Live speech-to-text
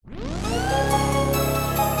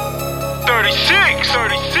36,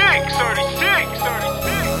 36, 36,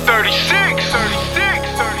 36, 36,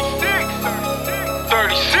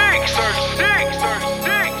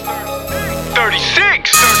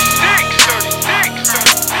 36,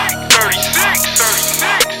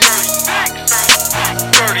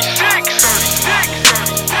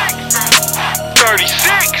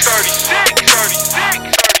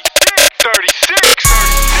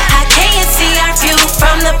 How can you see our view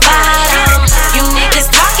from the bottom? You niggas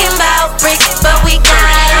talking about bricks, but we got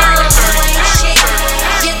 'em.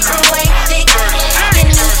 Your crew ain't thick,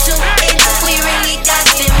 you're new to it, we really got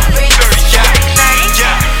them bricks.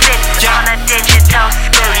 36 on a digital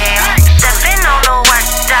scale, stepping on the work,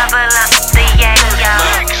 double up the yayo.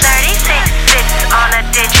 36 on a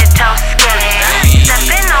digital scale,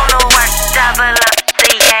 stepping on the work, double up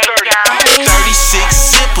the yayo.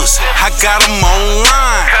 36 zippers, I got 'em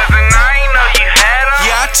online. Cousin, I ain't know you had 'em.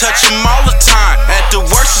 Yeah, I touch 'em all the time. At the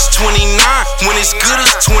worst it's 29, when it's good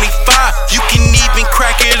it's 25. You can even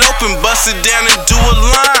crack it open, bust it down and do a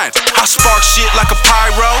line. I spark shit like a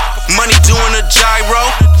pyro, money doing a gyro.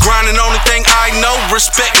 Grinding only thing I know,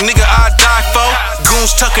 respect nigga I die for.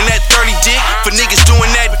 Goons tucking that 30 dick, for niggas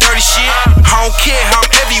doing that dirty shit. I don't care, I'm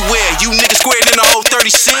everywhere, you niggas squared in the whole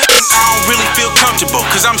 36. I don't really feel comfortable,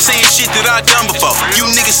 cause I'm saying shit that I done before. You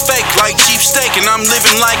niggas fake like cheap steak, and I'm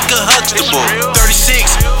living like a Huxtable. 36,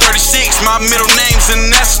 36, my middle name's an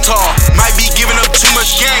Nestor. Might be giving up too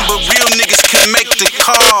much game, but real niggas can make the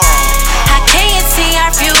call. How can you see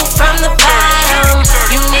our view from the bottom?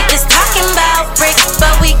 You niggas talking about bricks,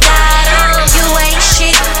 but we got 'em. You ain't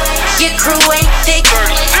shit, your crew ain't thick,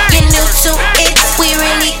 you're new to it, we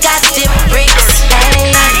really got them bricks.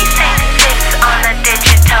 Hey. 36 on a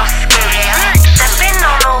digital scale, stepping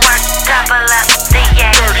on the work, double up the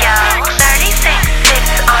yayo. 36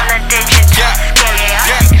 on a digital scale,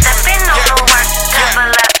 stepping on the work,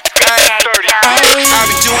 double up the yayo. I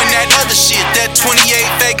be doing that other shit, that 28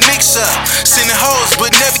 fake mix up. Sending hoes,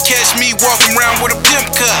 but never catch me walking around with a pimp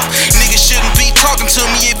cup. Niggas shouldn't be talking to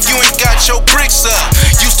me if you ain't got your bricks up.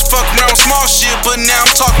 Used to fuck around with small shit, but now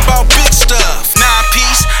I'm talking about big stuff.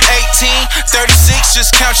 9-piece, 18, 36,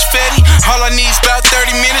 just count your fatty. All I need is about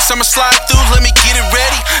 30 minutes, I'ma slide through, let me get it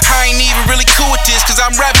ready. I ain't even really cool with this, cause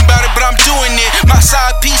I'm rapping about it, but I'm doing it. My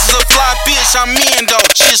side piece is a fly bitch, I'm in though,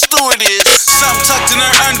 she a stewardess. Something tucked in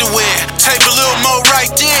her underwear, tape a little more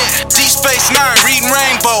right there. D-Space 9, reading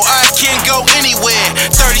Rainbow, I can't go anywhere.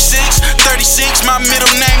 36, 36, my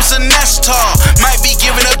middle name's a Nestor. Might be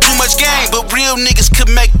giving up too much game, but real niggas could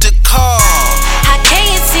make the call. How can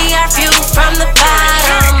you see our view from the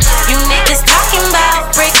bottom? You niggas talking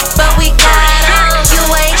about bricks, but we got 'em. You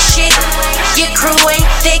ain't shit, your crew ain't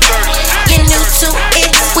thick, you're new to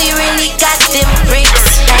it, we really got them bricks.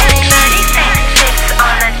 Hey. 36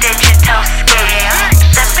 on a digital scale,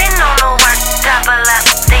 stepping on the work, double up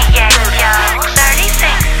the yayo.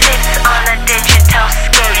 36 on a digital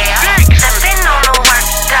scale, stepping on the work,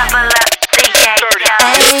 double up the yayo.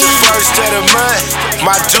 It's the first of the month,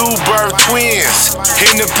 my dude birth twins.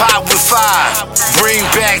 In the pot with 5, bring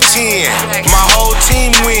back 10. My whole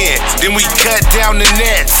team win, then we cut down the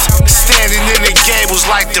nets. Standing in the gables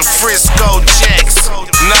like the Frisco Jacks.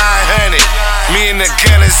 900, me and the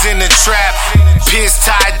gunners in the trap. Pins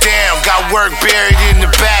tied down, got work buried in the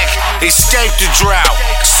back. Escaped the drought,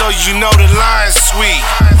 so you know the line's sweet.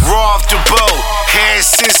 Raw off the boat, had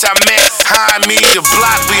since I met behind me, the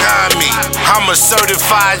block behind me. I'm a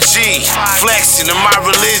certified G, flexing in my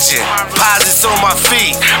religion, posits on my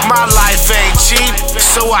feet. My life ain't cheap,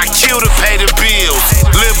 so I kill to pay the bills.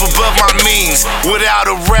 Live above my means, without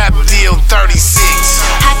a rap deal. 36.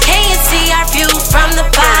 How can you see our view from the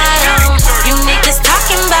bottom? You niggas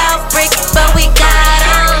talking about bricks, but we got